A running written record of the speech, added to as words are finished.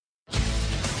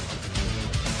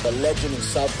A legend in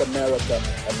South America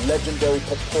of legendary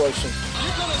proportions. You're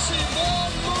going to see more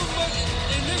movement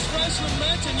in this wrestling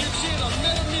match than you've seen in a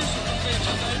Metal Music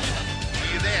Convention, baby. Are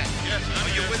you there? Yes,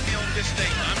 are you with me on this thing?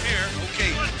 I'm here.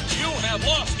 Okay. You have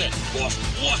lost it. Lost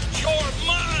your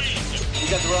mind. You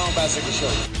got the wrong bicycle show.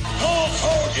 Hulk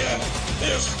Hogan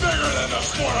is bigger than the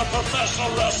sport of professional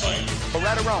wrestling.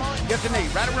 Right or wrong? Get the knee.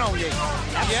 Right or wrong, yeah.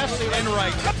 Yes and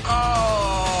right.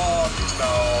 Oh, no.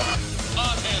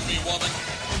 Unhand me, woman.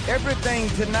 Everything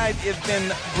tonight has been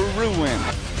brewing.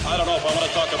 I don't know if I want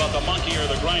to talk about the monkey or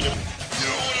the grinder. You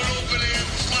know what an open hand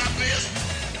slap is?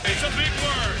 It's a big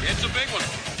word. It's a big one.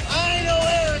 I know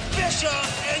Eric Bischoff,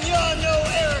 and you know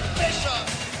Eric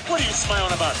Bischoff. What are you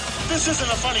smiling about? This isn't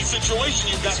a funny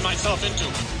situation you got myself into.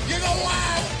 You know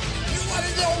why? You want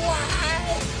to know why?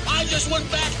 I just went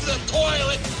back to the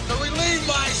toilet to relieve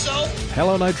myself.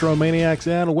 Hello, NitroManiacs,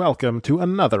 and welcome to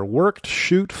another worked,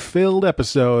 shoot-filled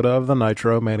episode of the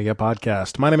NitroMania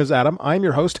podcast. My name is Adam, I'm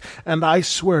your host, and I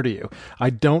swear to you, I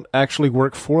don't actually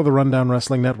work for the Rundown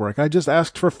Wrestling Network. I just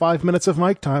asked for 5 minutes of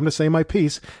mic time to say my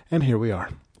piece, and here we are.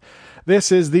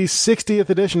 This is the 60th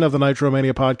edition of the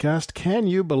NitroMania podcast. Can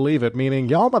you believe it? Meaning,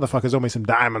 y'all motherfuckers owe me some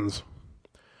diamonds.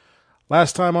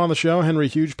 Last time on the show, Henry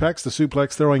Hugepex, the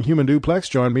suplex-throwing human duplex,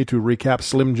 joined me to recap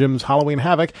Slim Jim's Halloween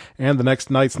Havoc and the next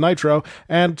night's Nitro,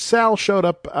 and Sal showed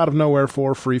up out of nowhere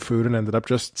for free food and ended up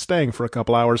just staying for a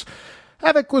couple hours.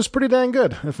 Havoc was pretty dang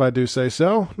good, if I do say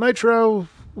so. Nitro,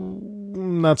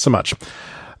 not so much.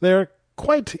 They're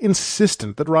quite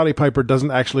insistent that Roddy Piper doesn't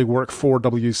actually work for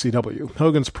WCW.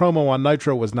 Hogan's promo on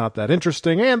Nitro was not that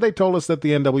interesting, and they told us that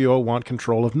the NWO want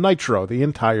control of Nitro the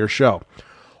entire show.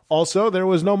 Also, there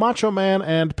was no Macho Man,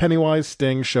 and Pennywise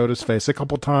Sting showed his face a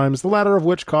couple times, the latter of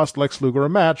which cost Lex Luger a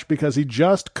match because he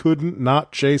just couldn't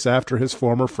not chase after his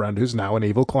former friend who's now an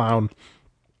evil clown.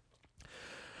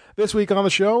 This week on the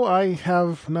show, I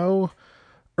have no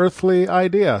earthly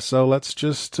idea, so let's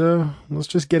just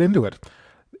get into it.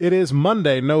 It is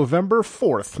Monday, November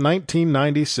 4th,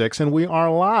 1996, and we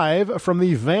are live from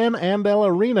the Van Andel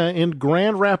Arena in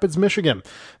Grand Rapids, Michigan.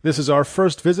 This is our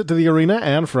first visit to the arena,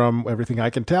 and from everything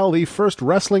I can tell, the first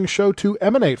wrestling show to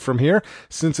emanate from here,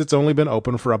 since it's only been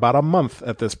open for about a month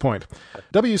at this point.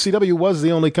 WCW was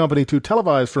the only company to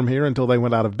televise from here until they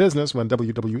went out of business when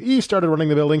WWE started running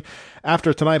the building.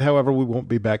 After tonight, however, we won't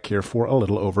be back here for a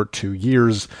little over 2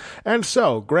 years. And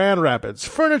so, Grand Rapids,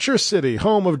 Furniture City,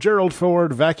 home of Gerald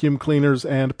Ford, vacuum cleaners,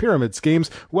 and pyramid schemes,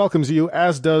 welcomes you,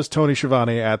 as does Tony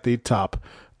Schiavone at the top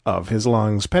of his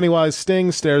lungs. Pennywise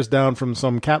Sting stares down from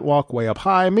some catwalk way up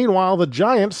high. Meanwhile, the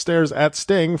Giant stares at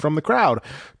Sting from the crowd.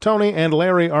 Tony and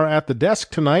Larry are at the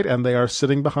desk tonight, and they are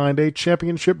sitting behind a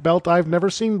championship belt I've never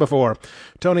seen before.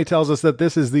 Tony tells us that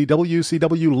this is the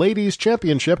WCW Ladies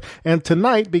Championship, and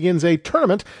tonight begins a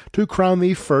tournament to crown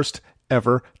the first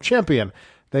ever champion.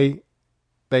 They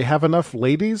have enough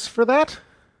ladies for that?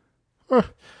 Huh.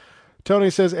 Tony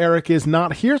says Eric is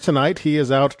not here tonight. He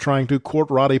is out trying to court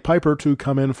Roddy Piper to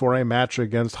come in for a match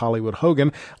against Hollywood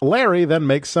Hogan. Larry then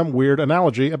makes some weird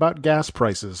analogy about gas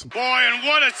prices. Boy, and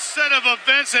what a set of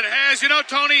events it has. You know,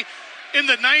 Tony, in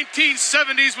the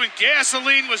 1970s when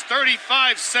gasoline was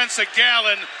 35 cents a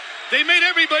gallon, they made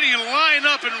everybody line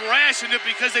up and ration it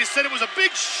because they said it was a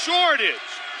big shortage.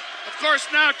 Of course,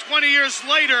 now 20 years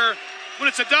later, when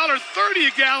it's $1.30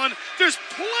 a gallon, there's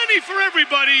plenty for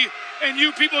everybody, and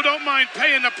you people don't mind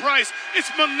paying the price. It's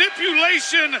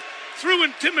manipulation through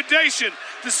intimidation.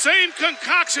 The same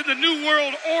concoction the New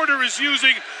World Order is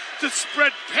using to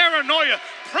spread paranoia.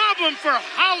 Problem for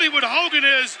Hollywood Hogan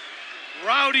is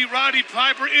Roddy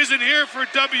Piper isn't here for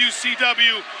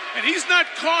WCW, and he's not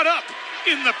caught up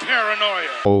in the paranoia.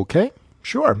 Okay,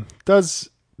 sure. Does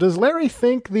Larry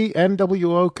think the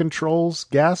NWO controls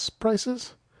gas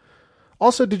prices?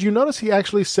 Also, did you notice he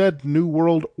actually said New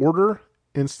World Order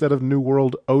instead of New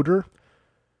World Odor?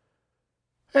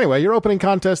 Anyway, your opening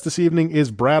contest this evening is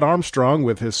Brad Armstrong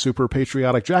with his super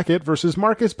patriotic jacket versus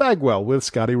Marcus Bagwell with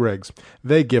Scotty Riggs.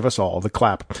 They give us all the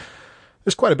clap.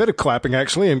 There's quite a bit of clapping,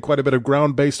 actually, and quite a bit of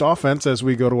ground-based offense as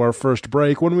we go to our first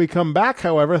break. When we come back,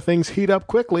 however, things heat up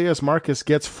quickly as Marcus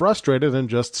gets frustrated and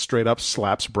just straight-up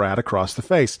slaps Brad across the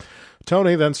face.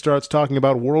 Tony then starts talking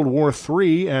about World War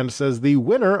III and says the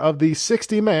winner of the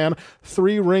 60-man,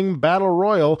 3-ring battle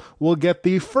royal will get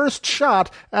the first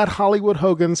shot at Hollywood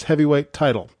Hogan's heavyweight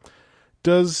title.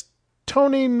 Does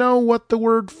Tony know what the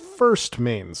word first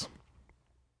means?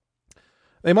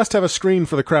 They must have a screen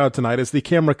for the crowd tonight as the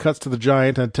camera cuts to the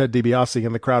Giant and Ted DiBiase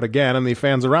in the crowd again, and the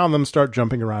fans around them start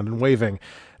jumping around and waving.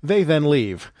 They then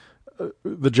leave.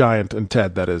 The Giant and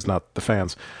Ted, that is, not the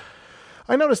fans.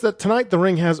 I noticed that tonight the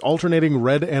ring has alternating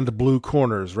red and blue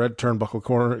corners. Red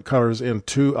turnbuckle colors in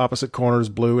two opposite corners,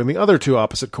 blue in the other two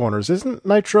opposite corners. Isn't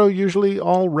Nitro usually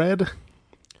all red?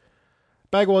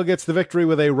 Bagwell gets the victory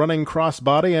with a running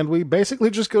crossbody, and we basically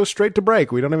just go straight to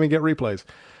break. We don't even get replays.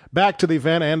 Back to the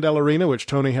Van Andel Arena, which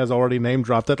Tony has already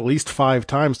name-dropped at least 5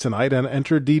 times tonight, and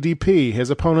enter DDP. His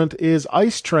opponent is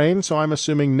Ice Train, so I'm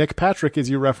assuming Nick Patrick is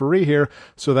your referee here,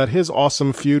 so that his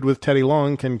awesome feud with Teddy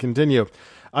Long can continue.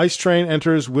 Ice Train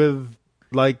enters with,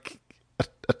 like,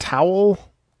 a towel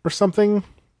or something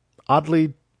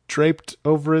oddly draped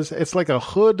over his... It's like a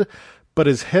hood, but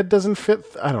his head doesn't fit.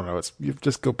 I don't know. You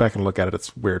just go back and look at it.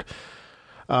 It's weird.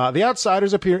 The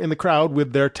Outsiders appear in the crowd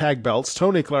with their tag belts.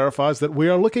 Tony clarifies that we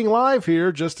are looking live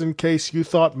here, just in case you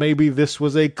thought maybe this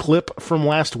was a clip from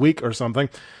last week or something.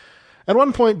 At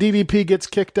one point, DDP gets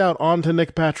kicked out onto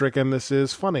Nick Patrick, and this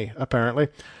is funny, apparently.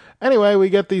 Anyway, we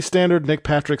get the standard Nick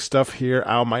Patrick stuff here.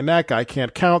 Ow, my neck, I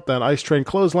can't count. Then Ice Train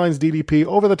clotheslines DDP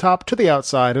over the top to the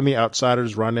outside, and the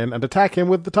Outsiders run in and attack him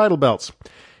with the title belts.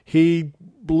 He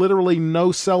literally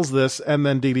no-sells this, and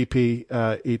then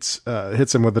DDP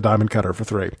hits him with the diamond cutter for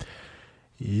 3.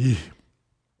 Yeah.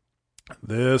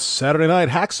 This Saturday night,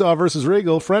 Hacksaw versus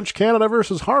Regal, French Canada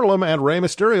versus Harlem, and Rey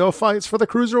Mysterio fights for the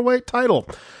Cruiserweight title.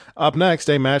 Up next,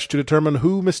 a match to determine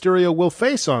who Mysterio will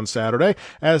face on Saturday,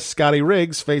 as Scotty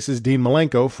Riggs faces Dean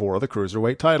Malenko for the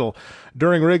Cruiserweight title.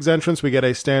 During Riggs' entrance, we get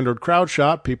a standard crowd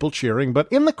shot, people cheering, but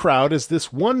in the crowd is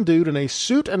this one dude in a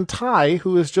suit and tie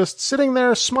who is just sitting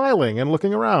there smiling and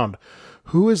looking around.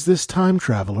 Who is this time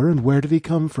traveler, and where did he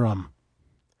come from?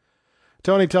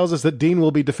 Tony tells us that Dean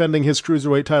will be defending his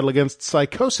Cruiserweight title against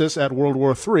Psychosis at World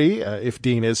War III, if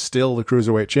Dean is still the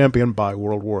Cruiserweight champion by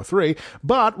World War III,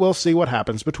 but we'll see what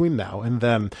happens between now and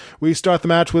then. We start the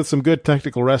match with some good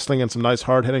technical wrestling and some nice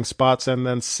hard-hitting spots, and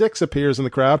then Syxx appears in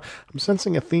the crowd. I'm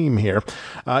sensing a theme here.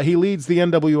 He leads the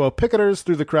NWO Picketers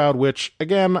through the crowd, which,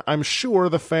 again, I'm sure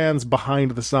the fans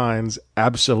behind the signs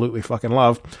absolutely fucking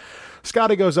love.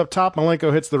 Scotty goes up top,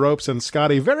 Malenko hits the ropes, and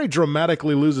Scotty very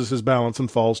dramatically loses his balance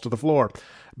and falls to the floor.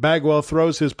 Bagwell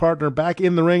throws his partner back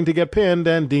in the ring to get pinned,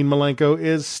 and Dean Malenko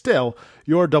is still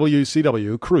your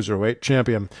WCW Cruiserweight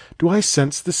champion. Do I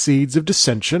sense the seeds of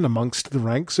dissension amongst the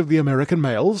ranks of the American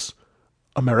males?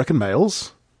 American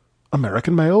males?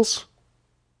 American males?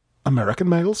 American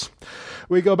males?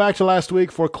 We go back to last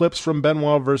week for clips from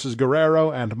Benoit versus Guerrero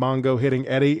and Mongo hitting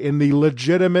Eddie in the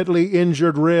legitimately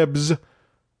injured ribs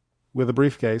with a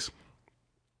briefcase.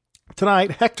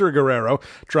 Tonight, Hector Guerrero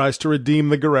tries to redeem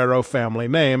the Guerrero family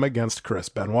name against Chris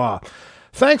Benoit.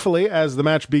 Thankfully, as the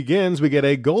match begins, we get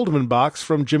a Goldman box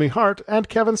from Jimmy Hart and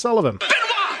Kevin Sullivan.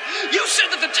 Benoit, you said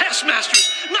that the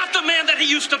Taskmaster's not the man that he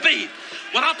used to be.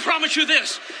 Well, I promise you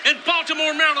this. In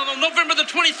Baltimore, Maryland, on November the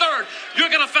 23rd, you're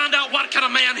going to find out what kind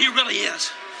of man he really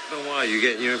is. Benoit, you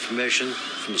getting your information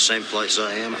from the same place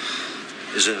I am?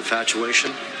 Is it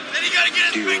infatuation?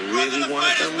 Do you really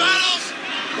want it that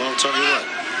way? Well, I'll tell you what.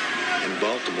 In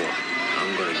Baltimore,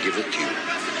 I'm going to give it to you.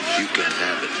 You can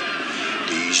have it.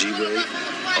 The easy way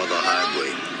or the hard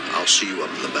way. I'll see you up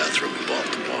in the bathroom in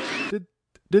Baltimore.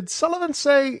 Did Sullivan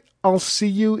say, I'll see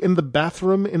you in the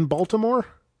bathroom in Baltimore?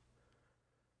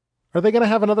 Are they going to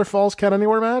have another Falls Count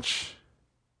Anywhere match?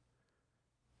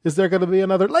 Is there going to be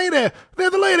another lady? They're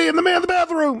the lady and the man in the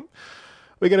bathroom.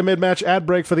 We get a mid-match ad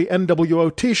break for the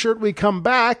NWO t-shirt. We come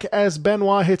back as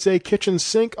Benoit hits a kitchen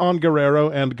sink on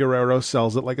Guerrero, and Guerrero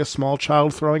sells it like a small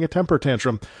child throwing a temper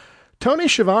tantrum. Tony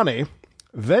Schiavone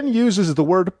then uses the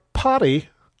word potty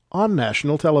on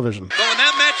national television. So when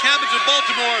that match happens in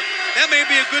Baltimore, that may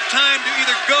be a good time to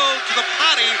either go to the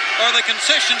potty or the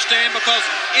concession stand, because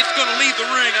it's going to leave the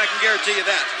ring, I can guarantee you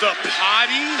that. The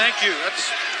potty? Thank you.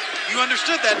 You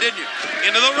understood that, didn't you?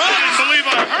 Into the ring. I didn't believe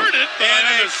I heard it, but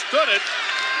I understood it.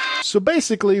 So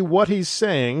basically what he's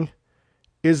saying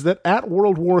is that at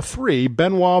World War III,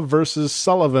 Benoit versus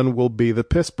Sullivan will be the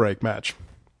piss break match.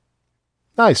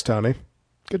 Nice, Tony.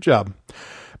 Good job.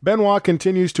 Benoit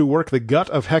continues to work the gut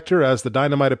of Hector as the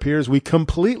Dynamite appears. We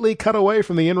completely cut away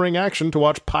from the in-ring action to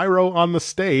watch Pyro on the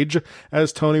stage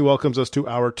as Tony welcomes us to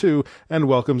Hour 2 and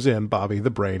welcomes in Bobby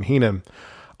the Brain Heenan.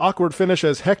 Awkward finish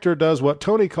as Hector does what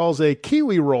Tony calls a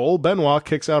Kiwi roll. Benoit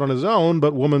kicks out on his own,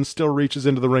 but Woman still reaches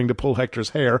into the ring to pull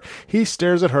Hector's hair. He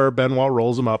stares at her. Benoit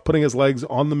rolls him up, putting his legs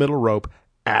on the middle rope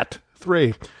at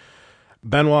 3.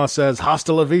 Benoit says,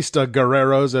 "Hasta la vista,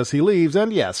 Guerreros," as he leaves,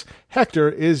 and yes, Hector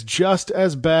is just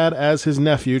as bad as his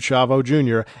nephew, Chavo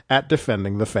Jr., at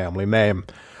defending the family name.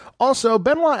 Also,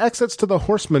 Benoit exits to the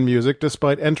Horseman music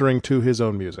despite entering to his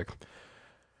own music.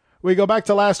 We go back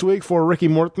to last week for Ricky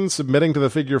Morton submitting to the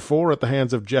figure 4 at the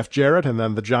hands of Jeff Jarrett, and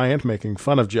then the Giant making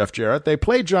fun of Jeff Jarrett. They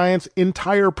played Giant's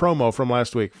entire promo from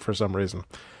last week for some reason.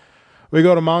 We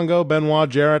go to Mongo, Benoit,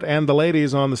 Jarrett, and the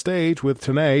ladies on the stage with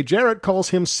Tenay. Jarrett calls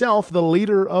himself the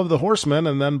leader of the Horsemen,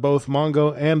 and then both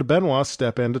Mongo and Benoit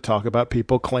step in to talk about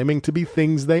people claiming to be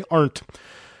things they aren't.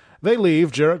 They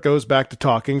leave. Jarrett goes back to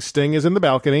talking. Sting is in the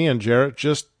balcony, and Jarrett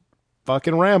just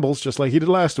fucking rambles, just like he did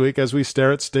last week, as we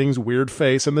stare at Sting's weird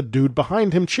face and the dude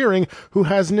behind him cheering, who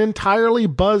has an entirely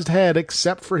buzzed head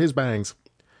except for his bangs.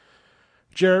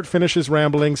 Jarrett finishes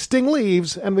rambling, Sting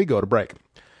leaves, and we go to break.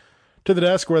 To the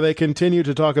desk where they continue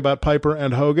to talk about Piper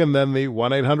and Hogan, then the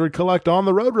 1-800-COLLECT on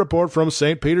the road report from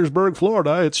St. Petersburg,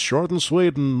 Florida. It's short and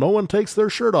sweet, and no one takes their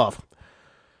shirt off.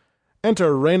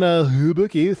 Enter Reina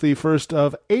Hibiki, the first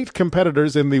of 8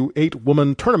 competitors in the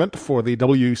 8-woman tournament for the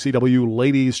WCW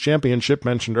Ladies Championship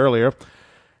mentioned earlier.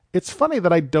 It's funny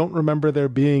that I don't remember there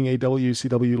being a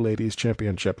WCW Ladies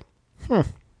Championship.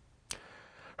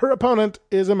 Her opponent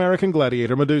is American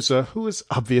Gladiator Medusa, who is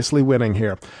obviously winning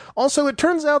here. Also, it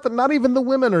turns out that not even the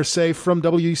women are safe from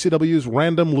WCW's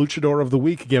random Luchador of the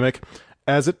Week gimmick,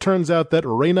 as it turns out that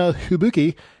Reina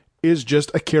Hibiki is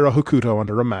just Akira Hokuto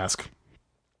under a mask.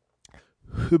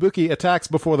 Hibiki attacks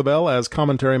before the bell as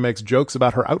commentary makes jokes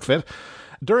about her outfit.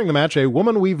 During the match, a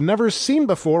woman we've never seen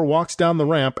before walks down the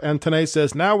ramp, and Tenay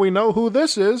says, "Now we know who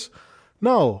this is."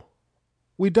 No,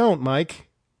 we don't, Mike.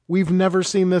 We've never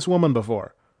seen this woman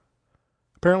before.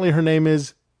 Apparently her name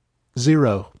is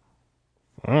Zero.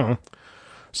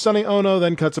 Sonny Ono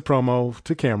then cuts a promo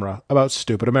to camera about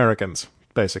stupid Americans,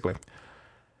 basically.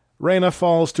 Reina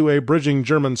falls to a bridging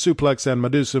German suplex, and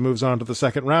Medusa moves on to the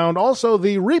second round. Also,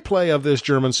 the replay of this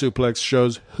German suplex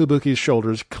shows Hibiki's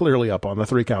shoulders clearly up on the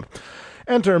 3 count.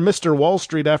 Enter Mr. Wall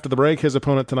Street after the break. His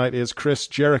opponent tonight is Chris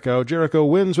Jericho. Jericho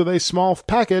wins with a small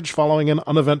package following an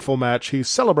uneventful match. He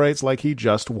celebrates like he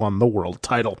just won the world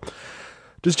title.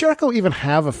 Does Jericho even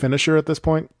have a finisher at this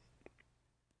point?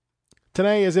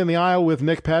 Tenay is in the aisle with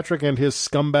Nick Patrick and his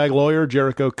scumbag lawyer.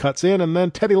 Jericho cuts in, and then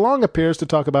Teddy Long appears to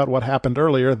talk about what happened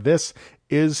earlier. This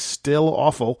is still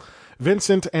awful.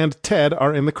 Vincent and Ted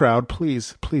are in the crowd.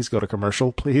 Please go to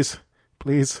commercial. Please.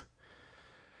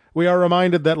 We are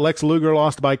reminded that Lex Luger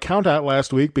lost by countout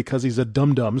last week because he's a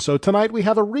dum-dum, so tonight we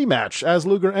have a rematch. As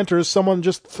Luger enters, someone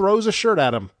just throws a shirt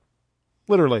at him.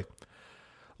 Literally.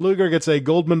 Luger gets a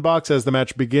Goldman box as the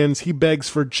match begins. He begs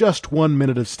for just 1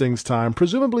 minute of Sting's time,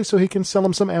 presumably so he can sell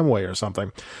him some Amway or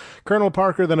something. Colonel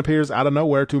Parker then appears out of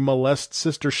nowhere to molest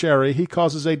Sister Sherry. He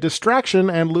causes a distraction,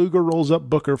 and Luger rolls up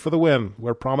Booker for the win.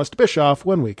 We're promised Bischoff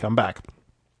when we come back.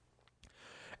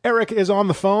 Eric is on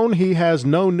the phone. He has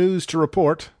no news to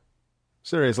report.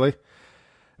 Seriously.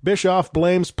 Bischoff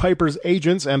blames Piper's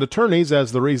agents and attorneys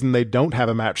as the reason they don't have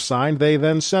a match signed. They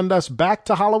then send us back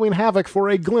to Halloween Havoc for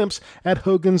a glimpse at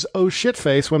Hogan's oh shit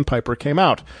face when Piper came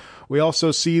out. We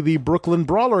also see the Brooklyn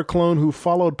Brawler clone who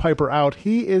followed Piper out.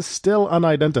 He is still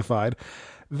unidentified.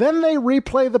 Then they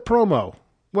replay the promo.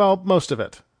 Well, most of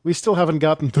it. We still haven't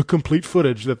gotten the complete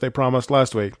footage that they promised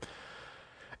last week.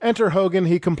 Enter Hogan.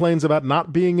 He complains about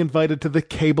not being invited to the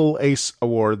Cable Ace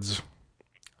Awards.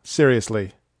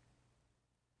 Seriously.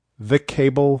 The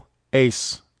Cable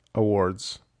Ace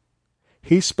Awards.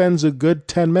 He spends a good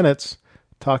 10 minutes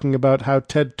talking about how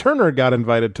Ted Turner got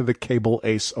invited to the Cable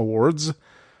Ace Awards,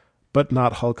 but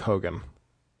not Hulk Hogan.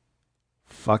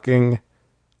 Fucking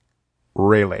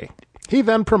really. He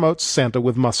then promotes Santa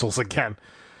with muscles again.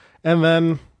 And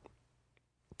then,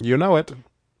 you know it,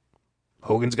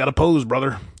 Hogan's got a pose,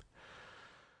 brother.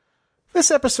 This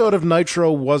episode of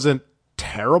Nitro wasn't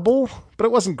terrible, but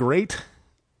it wasn't great.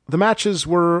 The matches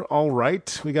were all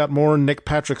right. We got more Nick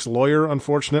Patrick's lawyer,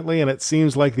 unfortunately, and it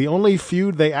seems like the only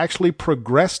feud they actually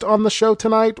progressed on the show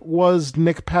tonight was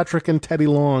Nick Patrick and Teddy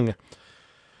Long.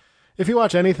 If you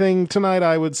watch anything tonight,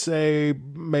 I would say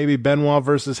maybe Benoit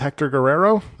versus Hector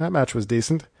Guerrero. That match was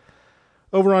decent.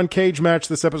 Over on Cage Match,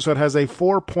 this episode has a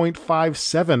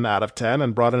 4.57 out of 10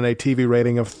 and brought in a TV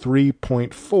rating of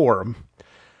 3.4.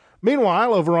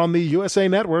 Meanwhile, over on the USA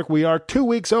Network, we are 2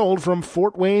 weeks old from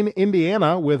Fort Wayne,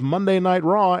 Indiana, with Monday Night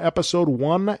Raw, episode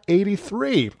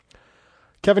 183.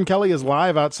 Kevin Kelly is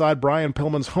live outside Brian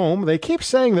Pillman's home. They keep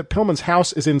saying that Pillman's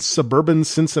house is in suburban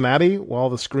Cincinnati, while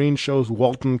the screen shows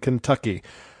Walton, Kentucky.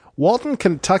 Walton,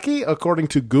 Kentucky, according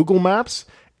to Google Maps,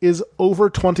 is over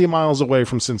 20 miles away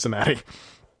from Cincinnati.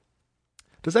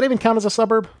 Does that even count as a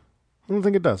suburb? I don't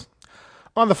think it does.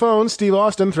 On the phone, Steve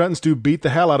Austin threatens to beat the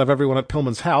hell out of everyone at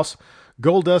Pillman's house.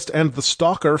 Goldust and the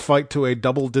Stalker fight to a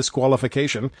double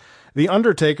disqualification. The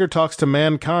Undertaker talks to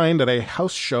Mankind at a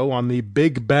house show on the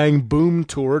Big Bang Boom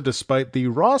tour, despite the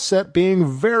Raw set being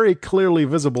very clearly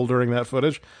visible during that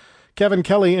footage. Kevin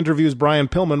Kelly interviews Brian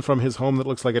Pillman from his home that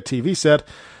looks like a TV set.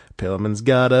 Pillman's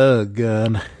got a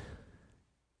gun.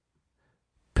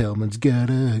 Pillman's got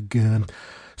a gun.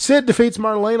 Sid defeats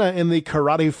Marlena in the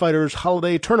Karate Fighters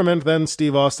Holiday Tournament, then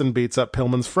Steve Austin beats up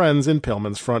Pillman's friends in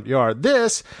Pillman's front yard.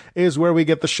 This is where we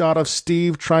get the shot of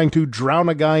Steve trying to drown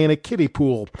a guy in a kiddie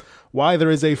pool. Why there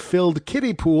is a filled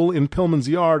kiddie pool in Pillman's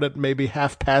yard at maybe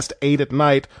 8:30 at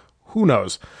night, who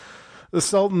knows? The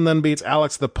Sultan then beats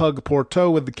Alex the Pug Porto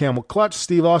with the camel clutch.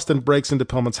 Steve Austin breaks into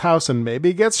Pillman's house and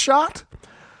maybe gets shot.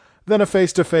 Then a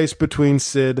face-to-face between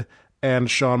Sid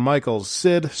and Shawn Michaels.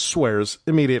 Sid swears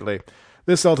immediately.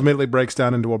 This ultimately breaks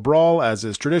down into a brawl, as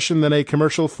is tradition, then a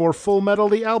commercial for Full Metal,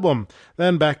 the album.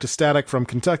 Then back to static from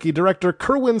Kentucky. Director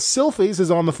Kerwin Silfies is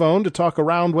on the phone to talk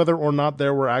around whether or not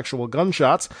there were actual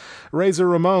gunshots. Razor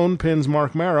Ramon pins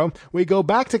Mark Marrow. We go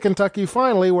back to Kentucky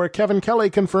finally, where Kevin Kelly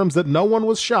confirms that no one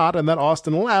was shot and that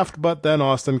Austin left, but then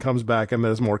Austin comes back and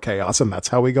there's more chaos, and that's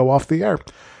how we go off the air.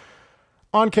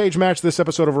 On Cage Match, this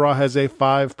episode of Raw has a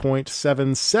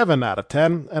 5.77 out of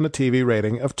 10 and a TV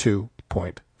rating of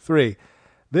 2.3.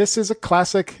 This is a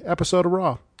classic episode of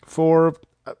Raw for,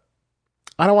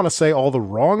 I don't want to say all the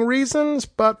wrong reasons,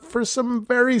 but for some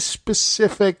very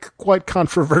specific, quite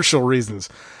controversial reasons.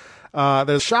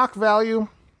 There's shock value,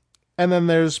 and then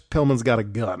there's Pillman's got a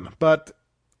gun. But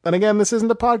then again, this isn't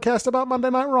a podcast about Monday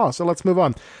Night Raw, so let's move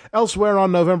on. Elsewhere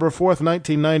on November 4th,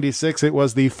 1996, it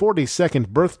was the 42nd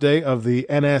birthday of the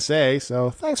NSA, so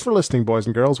thanks for listening, boys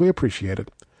and girls. We appreciate it.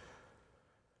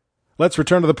 Let's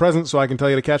return to the present so I can tell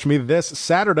you to catch me this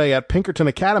Saturday at Pinkerton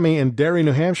Academy in Derry,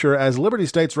 New Hampshire, as Liberty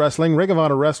States Wrestling, Ring of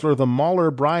Honor wrestler The Mauler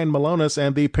Brian Malonis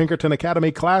and the Pinkerton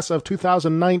Academy class of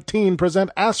 2019 present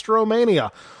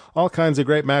NitroMania. All kinds of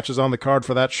great matches on the card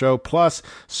for that show, plus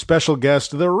special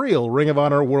guest, the real Ring of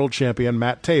Honor World Champion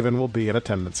Matt Taven will be in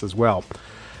attendance as well.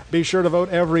 Be sure to vote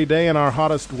every day in our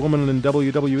Hottest Woman in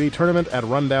WWE tournament at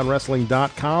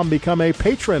rundownwrestling.com. Become a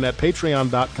patron at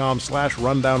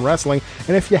patreon.com/rundownwrestling.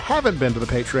 And if you haven't been to the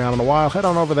Patreon in a while, head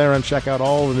on over there and check out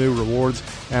all the new rewards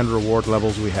and reward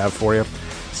levels we have for you.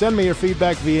 Send me your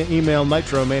feedback via email,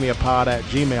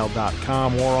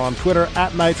 nitromaniapod@gmail.com, or on Twitter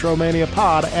at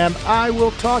nitromaniapod, and I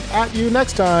will talk at you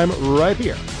next time right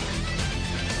here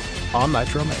on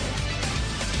NitroMania.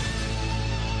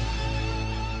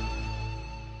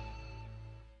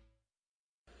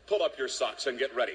 Pull up your socks and get ready.